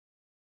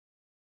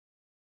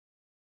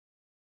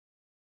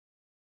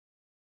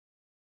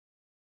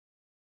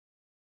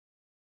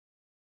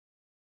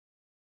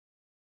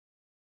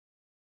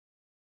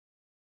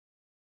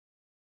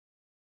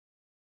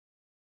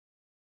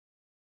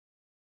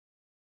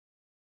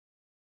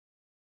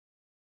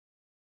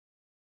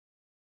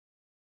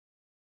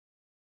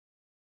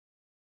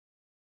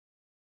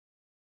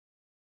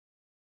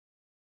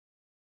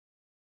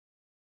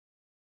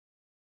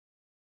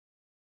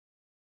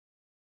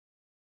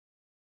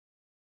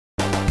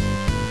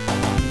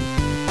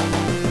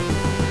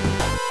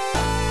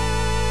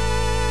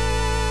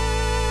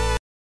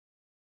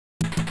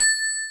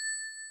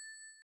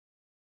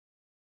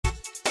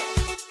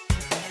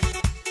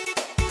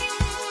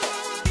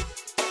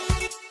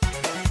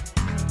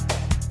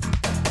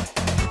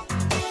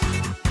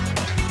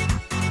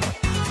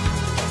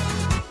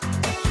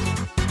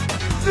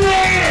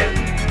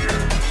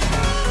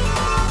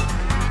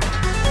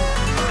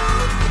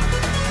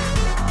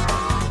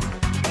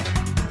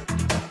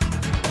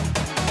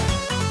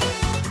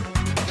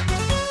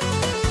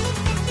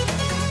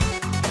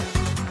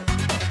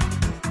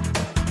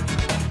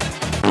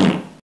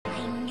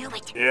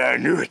I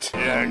knew it.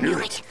 Yeah, I knew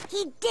it.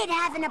 He did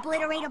have an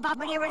obliterator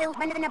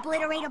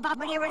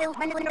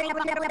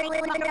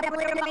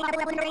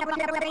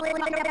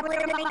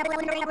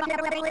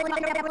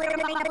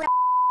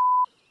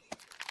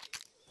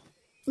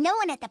No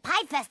one at the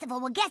Pie Festival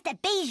will guess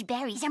that beige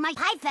berries are my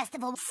Pie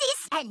Festival.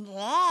 Sis,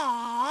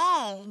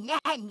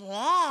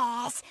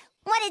 unless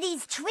one of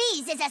these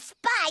trees is a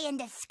spy in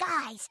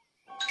disguise.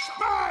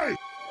 Spy!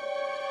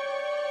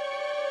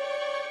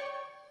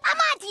 I'm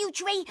on to you,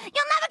 tree. You'll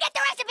never get the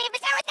recipe if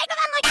it's everything of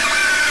like.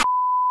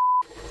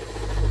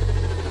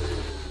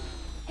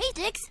 Hey,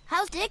 Stix.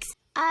 How's Stix?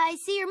 I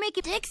see you're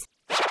making Stix.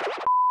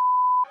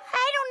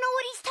 I don't know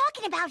what he's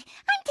talking about.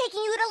 I'm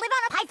taking you to live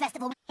on a pie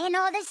festival, and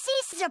all the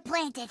seeds are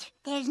planted.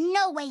 There's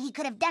no way he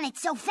could have done it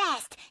so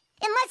fast,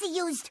 unless he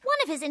used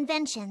one of his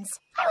inventions.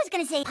 I was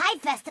gonna say pie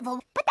festival,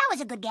 but that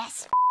was a good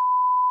guess.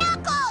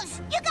 Knuckles!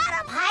 You got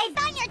a hive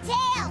on your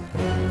tail!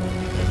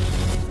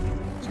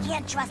 You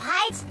can't trust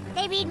hives.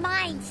 They read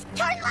minds.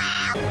 Turn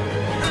loud!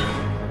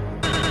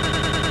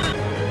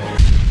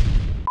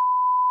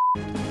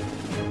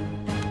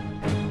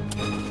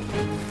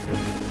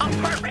 A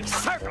perfect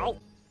circle!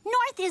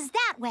 North is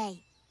that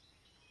way.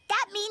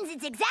 That means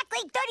it's exactly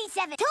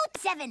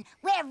 37:27.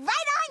 We're right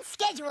on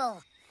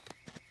schedule.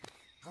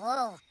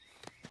 Oh.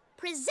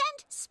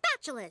 Present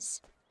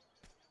spatulas.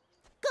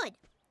 Good.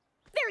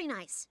 Very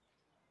nice.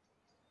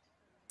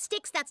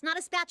 Stix, that's not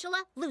a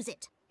spatula. Lose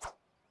it.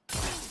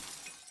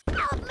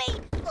 Help me,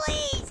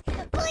 please!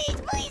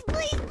 Please, please,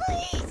 please,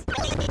 please!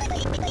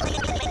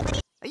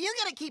 Are you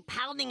gonna keep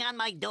pounding on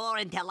my door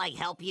until I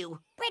help you?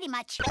 Pretty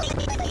much.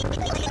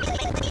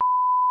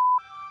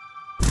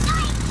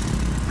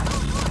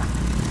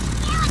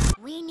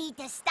 We need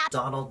to stop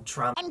Donald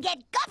Trump and get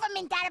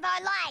government out of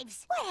our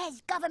lives. What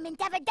has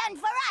government ever done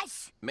for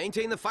us?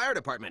 Maintain the fire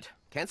department.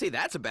 Can't say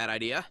that's a bad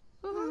idea.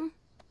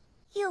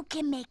 You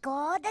can make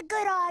all the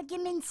good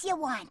arguments you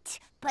want,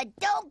 but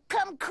don't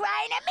come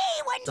crying at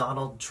me when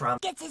Donald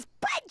Trump gets his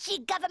pudgy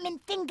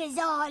government fingers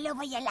all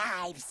over your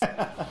lives.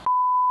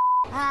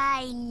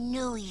 I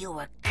knew you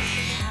were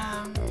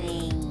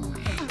coming.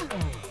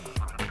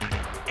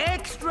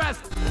 Extras!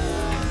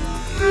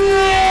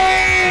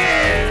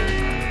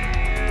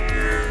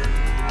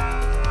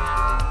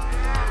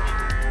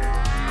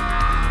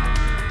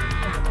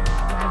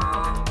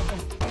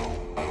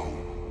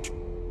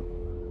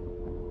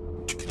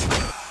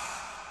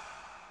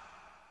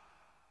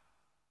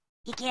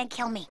 You can't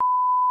kill me.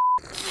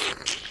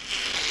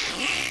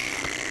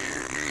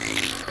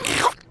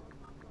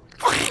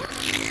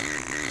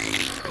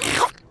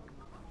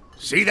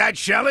 See that,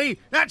 Shelley?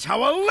 That's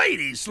how a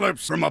lady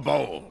slurps from a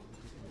bowl.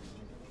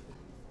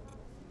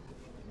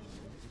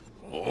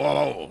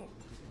 Whoa.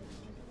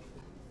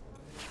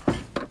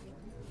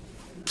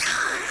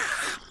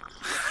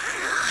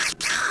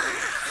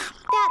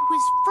 That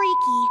was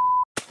freaky.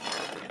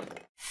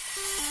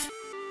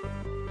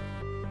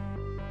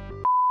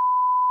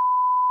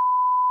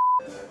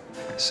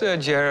 Sir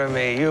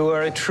Jeremy, you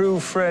are a true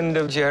friend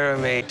of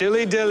Jeremy.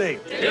 Dilly Dilly.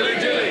 Dilly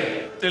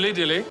Dilly. Dilly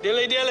Dilly.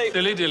 Dilly Dilly.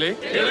 Dilly Dilly.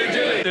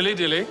 Dilly Dilly. Dilly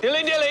Dilly.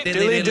 Dilly Dilly.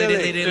 Dilly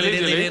Dilly. Dilly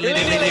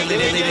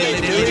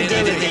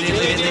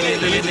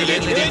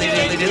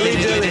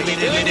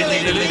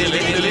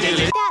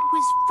Dilly. That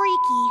was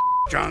freaky.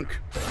 Junk.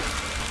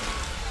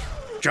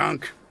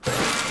 Junk.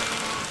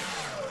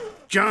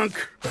 Junk.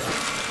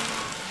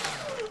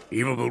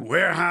 Evil Boot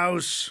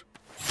Warehouse.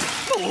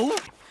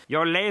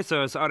 Your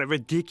lasers are a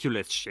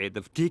ridiculous shade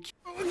of dick.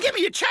 Give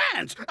me a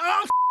chance.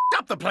 I'll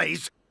up the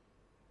place.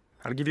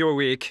 I'll give you a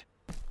week.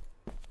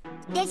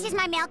 This is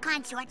my male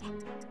consort.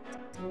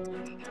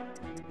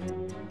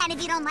 And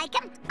if you don't like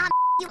him, I'll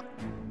you.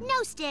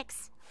 No,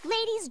 Stix.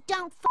 Ladies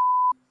don't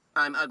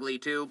I'm ugly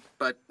too,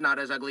 but not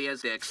as ugly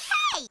as Stix.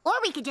 Hey! Or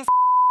we could just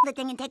the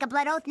thing and take a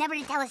blood oath never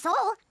to tell a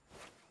soul.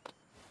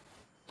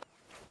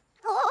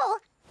 Oh.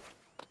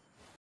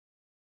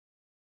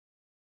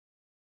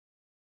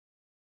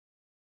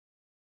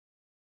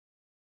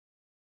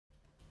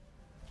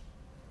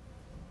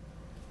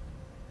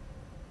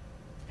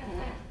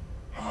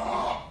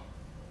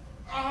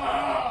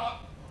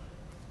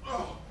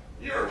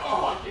 You're a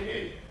fucking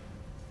idiot.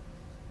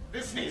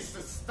 This needs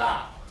to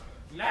stop.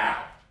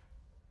 Now.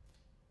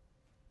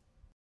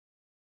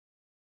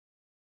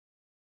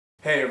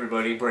 Hey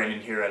everybody, Brandon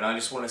here, and I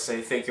just want to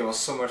say thank you all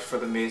so much for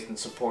the amazing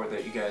support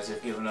that you guys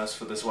have given us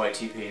for this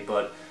YTP,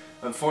 but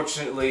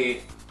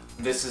unfortunately,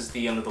 this is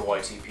the end of the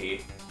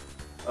YTP.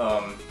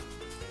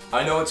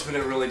 I know it's been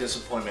a really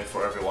disappointment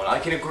for everyone. I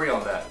can agree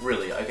on that,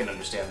 really, I can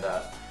understand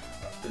that.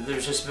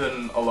 There's just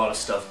been a lot of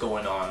stuff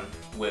going on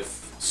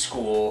with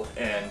school,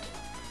 and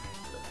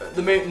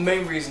the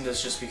main reason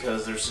is just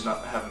because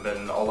haven't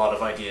been a lot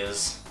of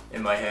ideas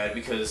in my head,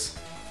 because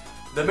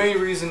the main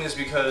reason is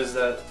because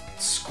that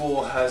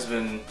school has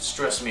been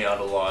stressing me out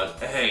a lot.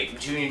 Hey,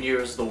 junior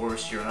year is the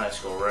worst year in high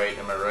school, right?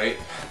 Am I right?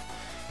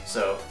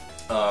 So,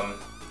 a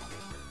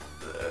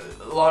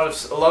lot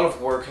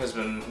of work has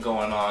been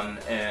going on,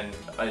 and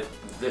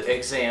the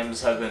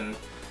exams have been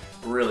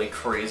really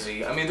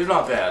crazy. I mean, they're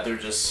not bad. They're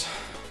just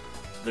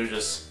they're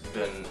just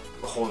been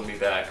holding me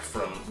back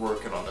from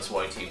working on this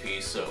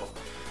YTP. So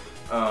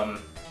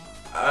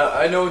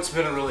I know it's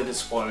been a really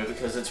disappointment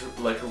because it's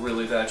like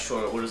really that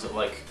short. What is it,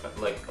 like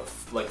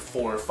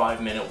 4 or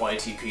 5 minute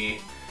YTP?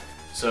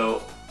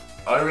 So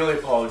I really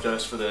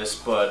apologize for this,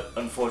 but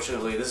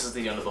unfortunately this is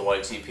the end of the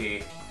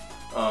YTP.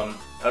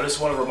 I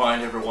just want to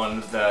remind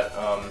everyone that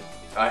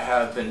I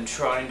have been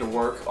trying to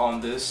work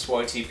on this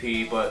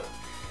YTP, but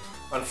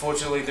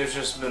unfortunately there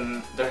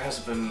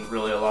hasn't been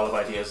really a lot of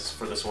ideas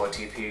for this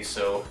YTP.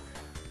 So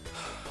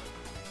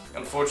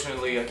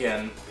unfortunately,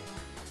 again,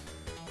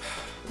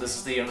 this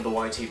is the end of the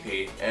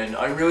YTP, and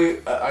I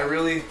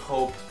really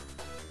hope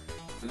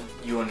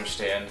you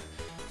understand.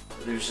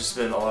 There's just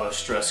been a lot of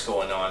stress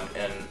going on,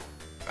 and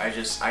I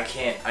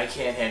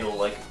can't handle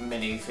like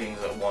many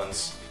things at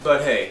once.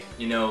 But hey,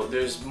 you know,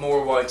 there's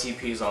more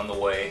YTPs on the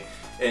way,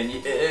 and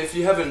if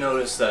you haven't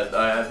noticed that,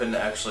 I have been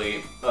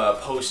actually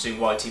posting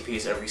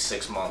YTPs every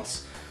 6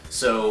 months.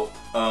 So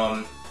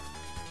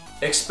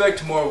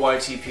expect more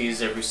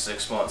YTPs every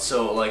 6 months.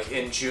 So like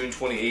in June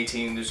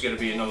 2018, there's gonna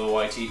be another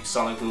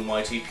Sonic Boom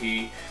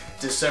YTP.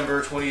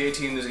 December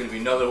 2018, there's gonna be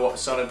another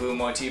Sonic Boom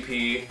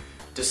YTP.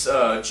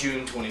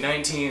 June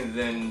 2019,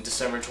 then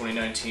December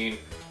 2019.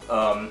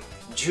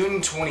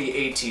 June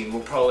 2018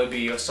 will probably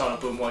be a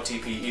Sonic Boom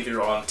YTP either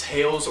on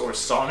Tails or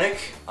Sonic.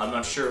 I'm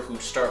not sure who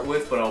to start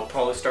with, but I'll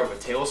probably start with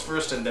Tails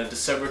first, and then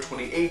December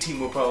 2018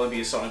 will probably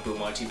be a Sonic Boom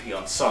YTP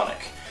on Sonic.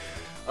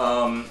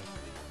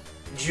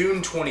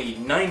 June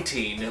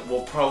 2019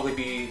 will probably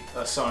be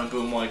a Sonic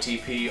Boom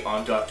YTP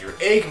on Dr.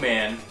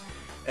 Eggman,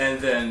 and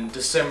then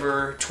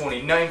December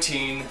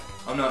 2019,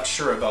 I'm not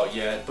sure about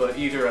yet, but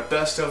either a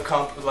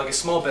like a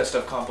small best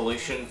of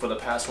compilation for the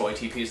past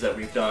YTPs that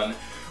we've done,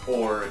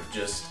 or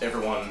just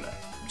everyone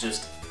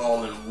just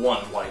all in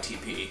one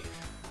YTP.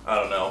 I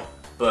don't know,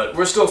 but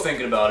we're still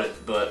thinking about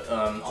it. But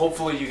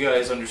hopefully you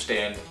guys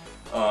understand.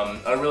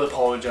 I really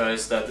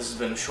apologize that this has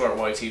been a short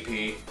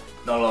YTP.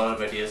 Not a lot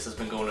of ideas has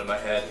been going in my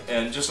head,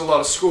 and just a lot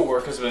of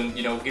schoolwork has been,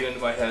 you know, getting into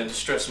my head,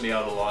 stressing me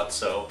out a lot.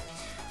 So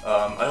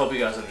I hope you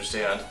guys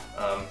understand.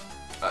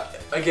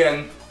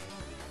 Again,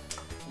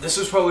 this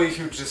was probably a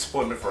huge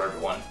disappointment for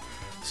everyone.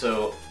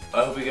 So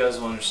I hope you guys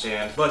will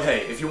understand. But hey,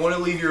 if you want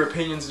to leave your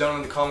opinions down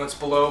in the comments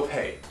below,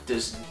 hey,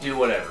 just do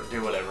whatever,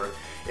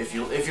 If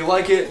you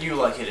like it, you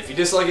like it. If you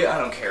dislike it, I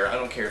don't care. I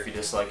don't care if you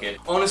dislike it.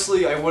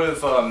 Honestly, I would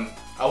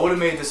have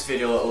made this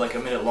video like a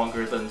minute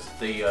longer than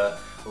the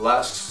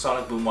last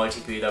Sonic Boom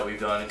YTP that we've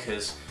done,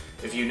 because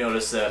if you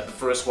notice that the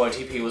first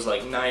YTP was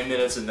like 9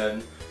 minutes, and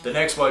then the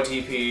next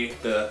YTP,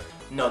 the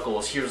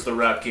Knuckles, Here's the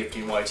Rap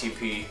Gifting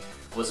YTP,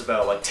 was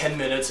about like 10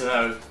 minutes, and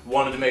I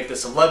wanted to make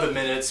this 11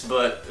 minutes,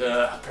 but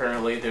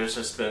apparently there's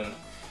just not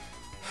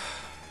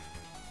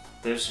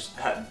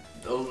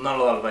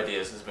a lot of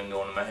ideas has been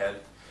going in my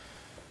head.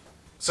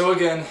 So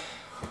again,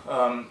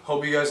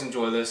 hope you guys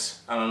enjoy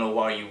this. I don't know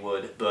why you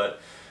would,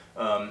 but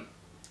I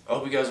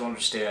hope you guys will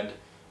understand.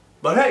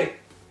 But hey,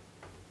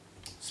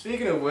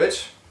 speaking of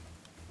which,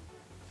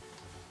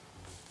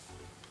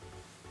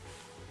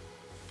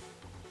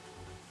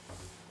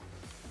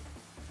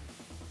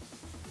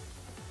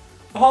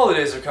 the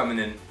holidays are coming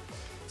in.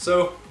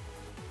 So,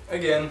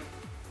 again,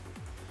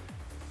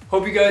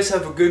 hope you guys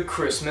have a good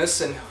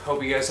Christmas, and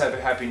hope you guys have a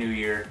Happy New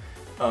Year.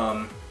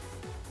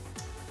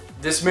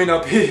 This may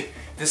not be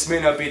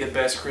the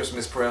best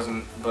Christmas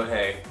present, but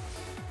hey,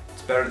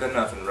 it's better than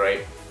nothing,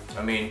 right?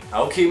 I mean,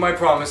 I'll keep my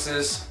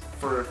promises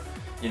for,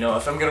 you know,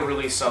 if I'm gonna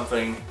release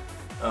something,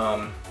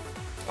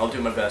 I'll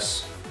do my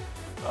best.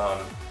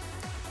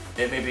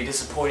 It may be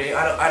disappointing.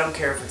 I don't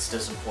care if it's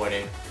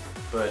disappointing,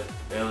 but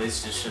at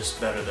least it's just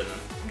better than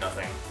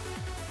nothing.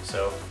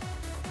 So,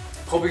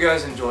 hope you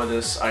guys enjoy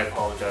this. I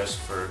apologize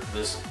for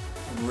this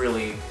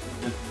really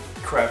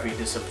crappy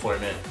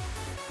disappointment.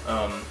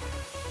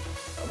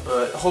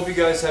 But hope you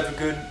guys have a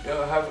good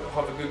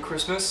have a good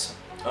Christmas.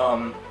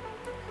 Hope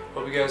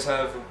you guys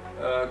have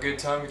a good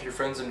time with your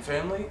friends and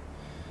family.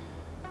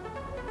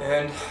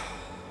 And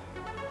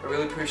I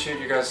really appreciate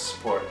your guys'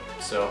 support.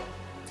 So,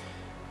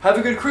 have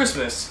a good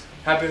Christmas.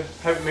 Happy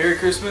Merry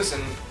Christmas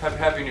and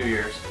Happy New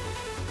Year's.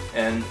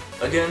 And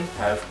again,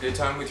 have a good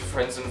time with your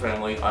friends and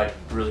family. I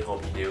really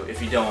hope you do.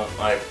 If you don't,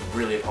 I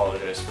really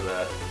apologize for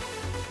that.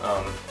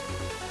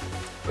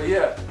 But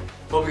yeah,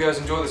 hope you guys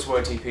enjoy this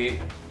YTP.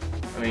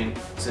 I mean,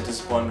 it's a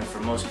disappointment for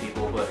most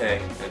people, but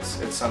hey,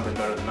 it's something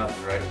better than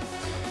nothing, right?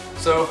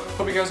 So,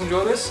 hope you guys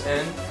enjoy this,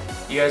 and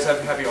you guys have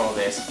happy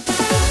holidays.